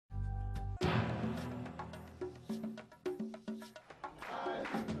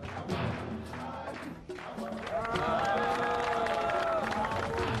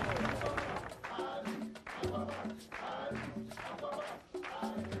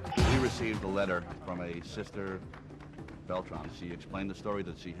We received a letter from a sister, Beltran. She explained the story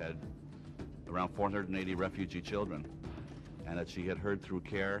that she had around 480 refugee children, and that she had heard through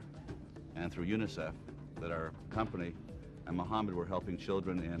CARE and through UNICEF that our company and Mohammed were helping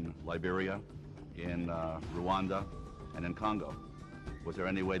children in Liberia, in Rwanda, and in Congo. Was there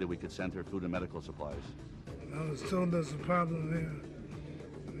any way that we could send her food and medical supplies? I was told there's a problem here,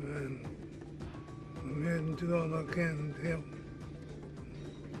 and I'm here to do all I can to help.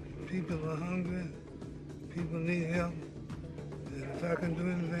 People are hungry, people need help, and if I can do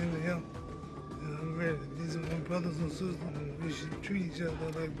anything to help, then I'm ready. These are my brothers and sisters, and we should treat each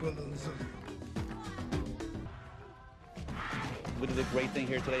other like brothers and sisters. We did a great thing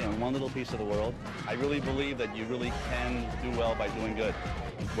here today on one little piece of the world. I really believe that you really can do well by doing good.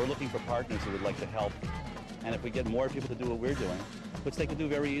 We're looking for partners who would like to help, and if we get more people to do what we're doing, which they can do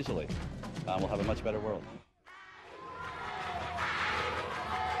very easily, we'll have a much better world.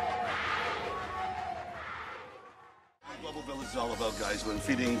 Global Village is all about, guys. We're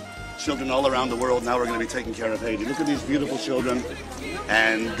feeding children all around the world. Now we're going to be taking care of Haiti. Look at these beautiful children,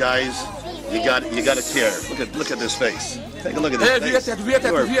 and guys, you got to care. Look at this face. Take a look at this face.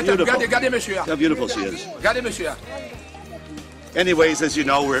 Beautiful. How beautiful she is. Anyways, as you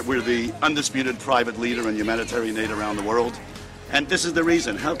know, we're the undisputed private leader in humanitarian aid around the world, and this is the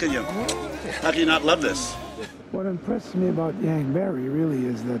reason. How can you not love this? What impressed me about Yank Barry really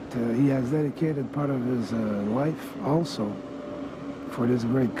is that he has dedicated part of his life also for this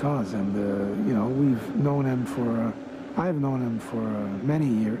great cause, and you know, we've known him for I've known him for many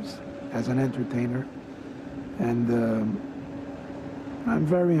years as an entertainer, and I'm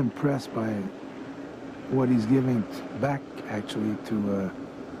very impressed by what he's giving back actually to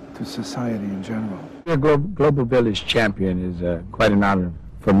society in general. The Global Village champion is quite an honor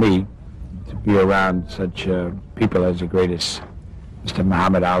for me to be around such people as the greatest Mr.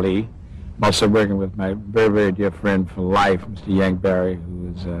 Muhammad Ali. I'm also working with my very, very dear friend for life, Mr. Yank Barry,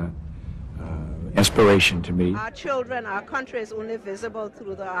 who is inspiration to me. Our children, our country is only visible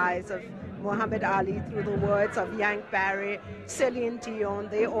through the eyes of Muhammad Ali, through the words of Yank Barry, Celine Dion.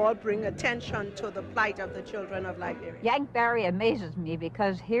 They all bring attention to the plight of the children of Liberia. Yank Barry amazes me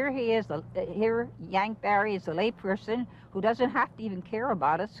because here he is, Yank Barry is a layperson who doesn't have to even care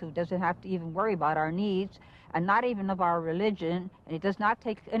about us, who doesn't have to even worry about our needs, and not even of our religion, and he does not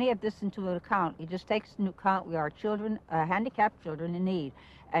take any of this into account. He just takes into account we are children, handicapped children in need.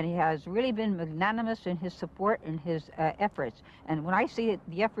 And he has really been magnanimous in his support and his efforts. And when I see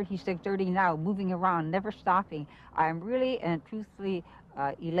the effort he's exerting now, moving around, never stopping, I'm really and truthfully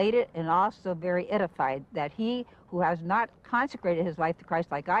elated and also very edified that he, who has not consecrated his life to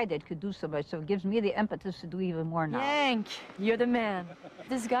Christ like I did, could do so much. So it gives me the impetus to do even more now. Yank, you're the man.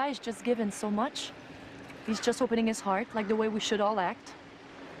 This guy is just given so much. He's just opening his heart like the way we should all act.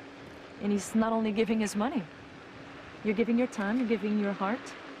 And he's not only giving his money. You're giving your time, you're giving your heart,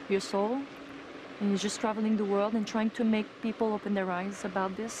 your soul, and you're just traveling the world and trying to make people open their eyes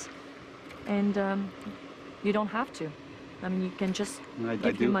about this. And you don't have to. I mean, you can just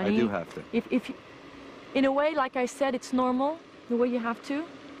give your money. I do have to. If you, in a way, like I said, it's normal the way you have to.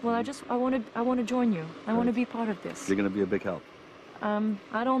 Well, I want to join you. I want to be part of this. You're going to be a big help.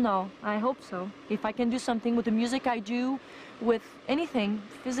 I don't know. I hope so. If I can do something with the music I do, with anything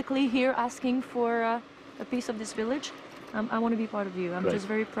physically here, asking for a piece of this village, I want to be part of you. I'm just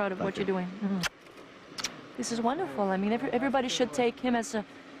very proud of what you're doing. This is wonderful. I mean, everybody should take him as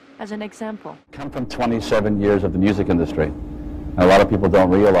an example. I come from 27 years of the music industry. And a lot of people don't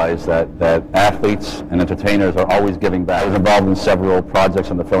realize that athletes and entertainers are always giving back. I was involved in several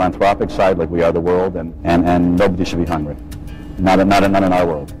projects on the philanthropic side, like We Are the World, and nobody should be hungry. Not in our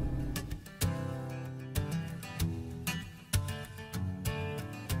world.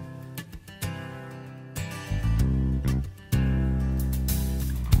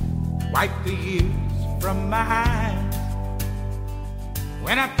 Wipe the years from my eyes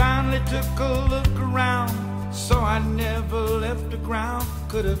when I finally took a look around, so I never left the ground.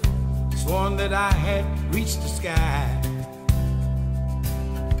 Could have sworn that I had reached the sky.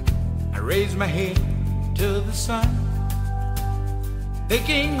 I raised my head to the sun,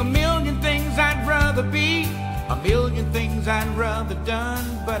 thinking a million things I'd rather be, a million things I'd rather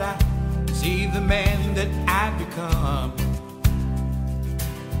done, but I see the man that I've become.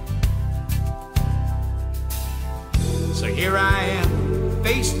 So here I am,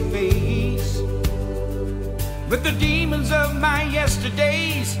 face to face with the demons of my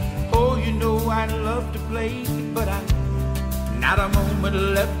yesterdays. Oh, you know I'd love to play, but I not a moment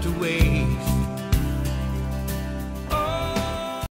left to waste.